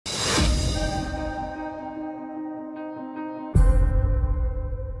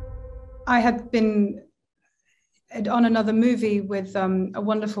I had been on another movie with a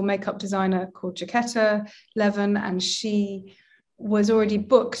wonderful makeup designer called Jaquetta Levin, and she was already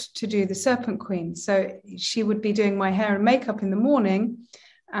booked to do the Serpent Queen. So she would be doing my hair and makeup in the morning,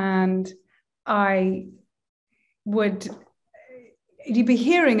 and you'd be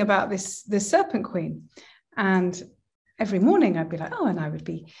hearing about the Serpent Queen. And every morning I'd be like, oh, and I would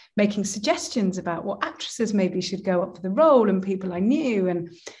be making suggestions about what actresses maybe should go up for the role and people I knew. And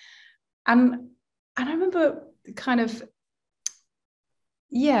I remember kind of,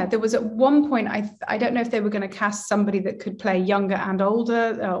 yeah, there was at one point, I don't know if they were going to cast somebody that could play younger and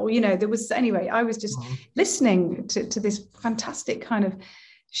older, or, you know, there was, anyway, I was just listening to this fantastic kind of,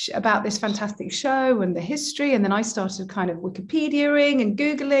 about this fantastic show and the history. And then I started kind of Wikipediaing and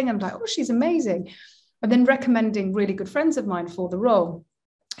Googling. I'm like, oh, she's amazing. And then recommending really good friends of mine for the role,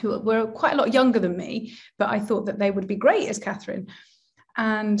 who were quite a lot younger than me, but I thought that they would be great as Catherine.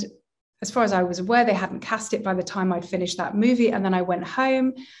 And as far as I was aware, they hadn't cast it by the time I'd finished that movie. And then I went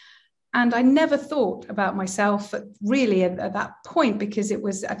home, and I never thought about myself really at that point, because it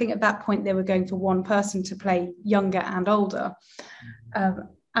was, I think at that point they were going for one person to play younger and older.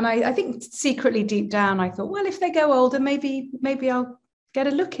 And I think secretly deep down, I thought, well, if they go older, maybe I'll get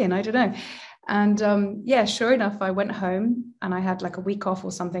a look in, I don't know. And yeah, sure enough, I went home and I had like a week off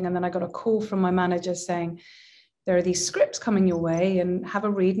or something. And then I got a call from my manager saying, there are these scripts coming your way, and have a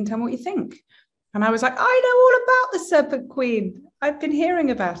read and tell me what you think. And I was like, I know all about the Serpent Queen. I've been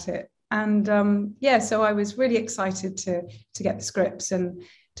hearing about it. And yeah, so I was really excited to get the scripts and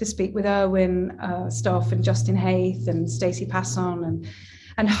to speak with Erwin Stoff and Justin Haythe and Stacie Passon,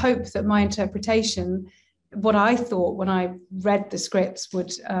 and hope that my interpretation, what I thought when I read the scripts,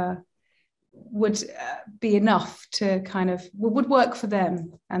 would be enough to kind of, would work for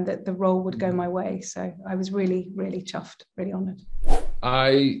them, and that the role would go my way. So I was really, really chuffed, really honored.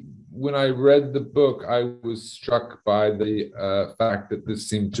 When I read the book, I was struck by the fact that this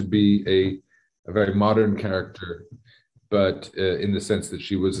seemed to be a very modern character, but in the sense that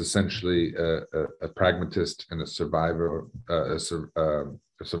she was essentially a pragmatist and a survivor,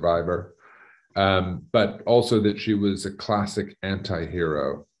 but also that she was a classic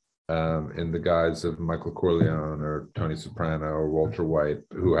anti-hero, in the guise of Michael Corleone or Tony Soprano or Walter White,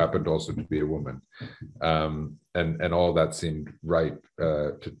 who happened also to be a woman. And all that seemed right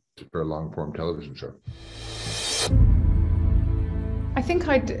for a long-form television show. I think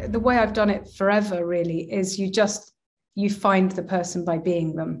the way I've done it forever really is you find the person by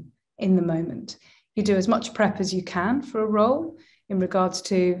being them in the moment. You do as much prep as you can for a role in regards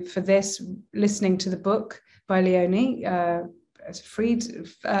to, for this, listening to the book by Leonie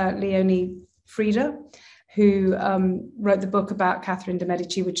Frieda, who wrote the book about Catherine de'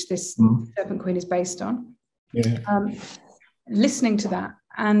 Medici, which this Serpent Queen is based on. Yeah. Listening to that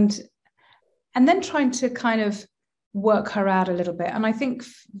and then trying to kind of work her out a little bit. And I think,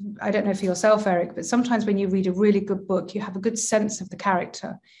 I don't know for yourself, Eric, but sometimes when you read a really good book, you have a good sense of the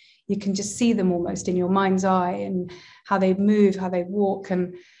character. You can just see them almost in your mind's eye and how they move, how they walk.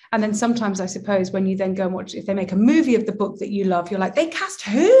 And then sometimes, I suppose, when you then go and watch, if they make a movie of the book that you love, you're like, they cast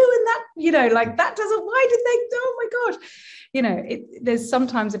who? And that, you know, like that doesn't, why did they, oh my God. You know, there's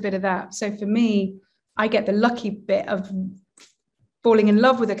sometimes a bit of that. So for me, I get the lucky bit of falling in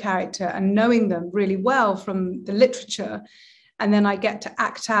love with a character and knowing them really well from the literature. And then I get to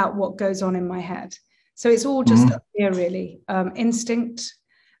act out what goes on in my head. So it's all just up here, really. Instinct,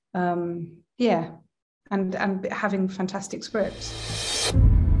 yeah, and having fantastic scripts.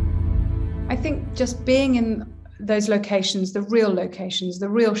 I think just being in those locations, the real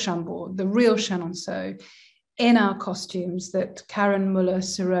Chambord, the real Chenonceau, in our costumes that Karen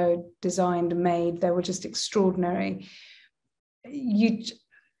Muller-Sirot designed and made, they were just extraordinary.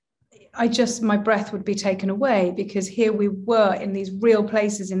 My breath would be taken away, because here we were in these real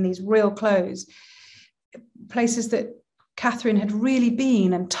places, in these real clothes, places that Catherine had really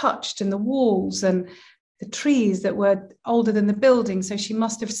been and touched, and the walls and the trees that were older than the building. So she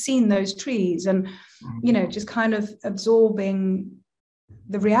must have seen those trees and, you know, just kind of absorbing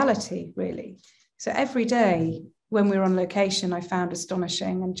the reality, really. So every day when we were on location, I found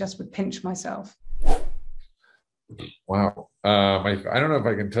astonishing and just would pinch myself. Wow. I don't know if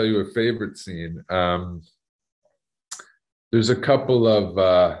I can tell you a favorite scene. There's a couple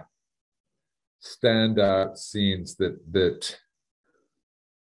of standout scenes that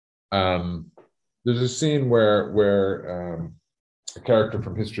there's a scene where a character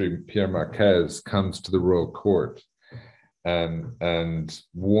from history, Pierre Marquez, comes to the royal court and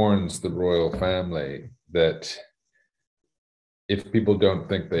warns the royal family that if people don't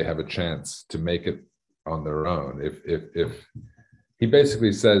think they have a chance to make it on their own, if he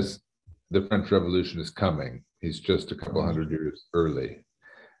basically says, the French Revolution is coming. He's just a couple hundred years early,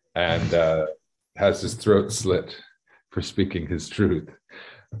 and has his throat slit for speaking his truth.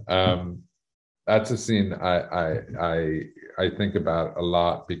 That's a scene I think about a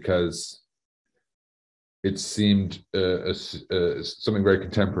lot, because it seemed something very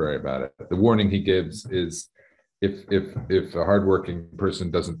contemporary about it. The warning he gives is, if a hardworking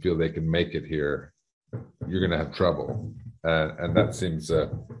person doesn't feel they can make it here, you're going to have trouble, and that seems a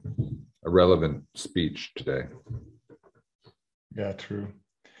relevant speech today. Yeah, true.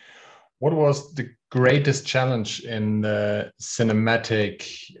 What was the greatest challenge in the cinematic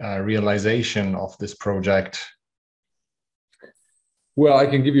realization of this project? Well, I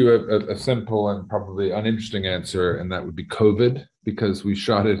can give you a simple and probably uninteresting answer, and that would be COVID, because we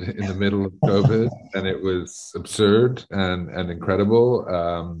shot it in the middle of COVID, and it was absurd and incredible.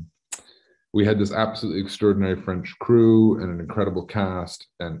 We had this absolutely extraordinary French crew and an incredible cast,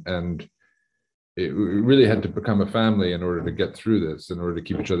 and it really had to become a family in order to get through this, in order to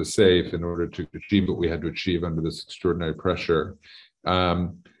keep each other safe, in order to achieve what we had to achieve under this extraordinary pressure.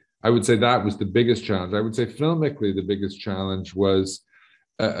 I would say that was the biggest challenge. I would say filmically, the biggest challenge was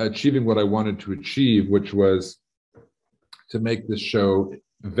achieving what I wanted to achieve, which was to make this show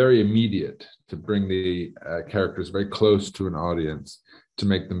very immediate, to bring the characters very close to an audience, to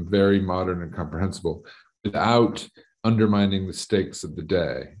make them very modern and comprehensible without undermining the stakes of the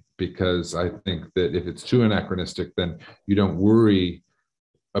day. Because I think that if it's too anachronistic, then you don't worry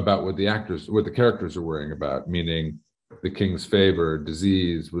about what the characters are worrying about, meaning the king's favor,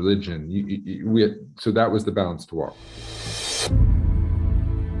 disease, religion. So that was the balance to walk.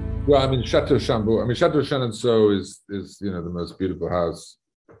 Well, I mean, Chateau Chambourg. I mean, Chateau Chenonceau is the most beautiful house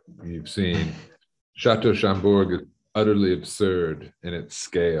you've seen. Chateau Chambourg is utterly absurd in its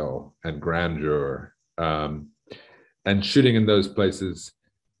scale and grandeur, and shooting in those places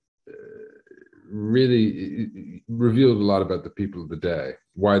really revealed a lot about the people of the day,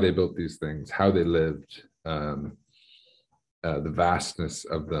 why they built these things, how they lived, the vastness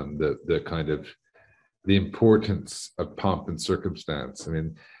of them, the importance of pomp and circumstance. I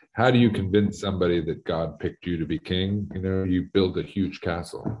mean, how do you convince somebody that God picked you to be king? You build a huge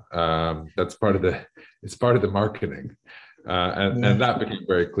castle. That's part of the marketing, and that became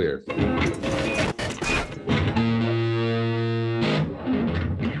very clear.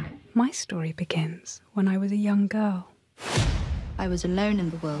 My story begins when I was a young girl. I was alone in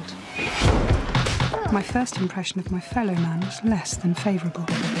the world. My first impression of my fellow man was less than favourable.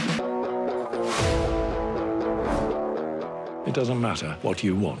 It doesn't matter what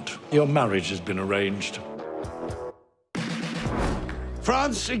you want. Your marriage has been arranged.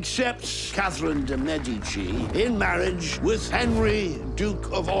 France accepts Catherine de Medici in marriage with Henry,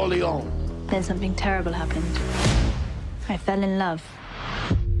 Duke of Orleans. Then something terrible happened. I fell in love.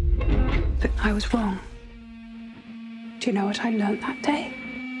 But I was wrong. Do you know what I learned that day?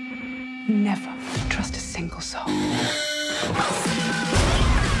 Never trust a single soul.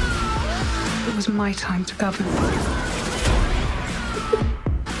 It was my time to govern.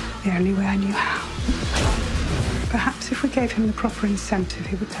 The only way I knew how. Perhaps if we gave him the proper incentive,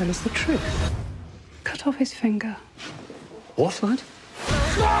 he would tell us the truth. Cut off his finger. What? What?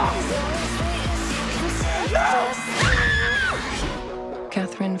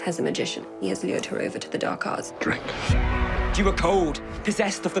 Catherine has a magician. He has lured her over to the dark arts. Drink. You were cold,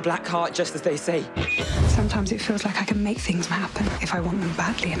 possessed of the black heart, just as they say. Sometimes it feels like I can make things happen if I want them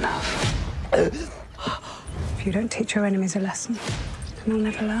badly enough. If you don't teach your enemies a lesson, then they'll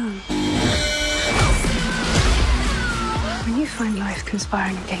never learn. When you find life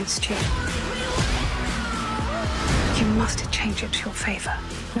conspiring against you, you must change it to your favor,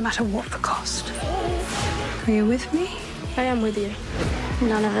 no matter what the cost. Are you with me? I am with you.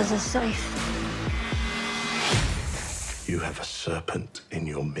 None of us are safe. You have a serpent in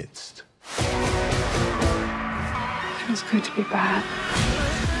your midst. Feels good to be bad.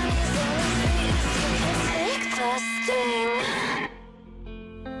 Take the sting.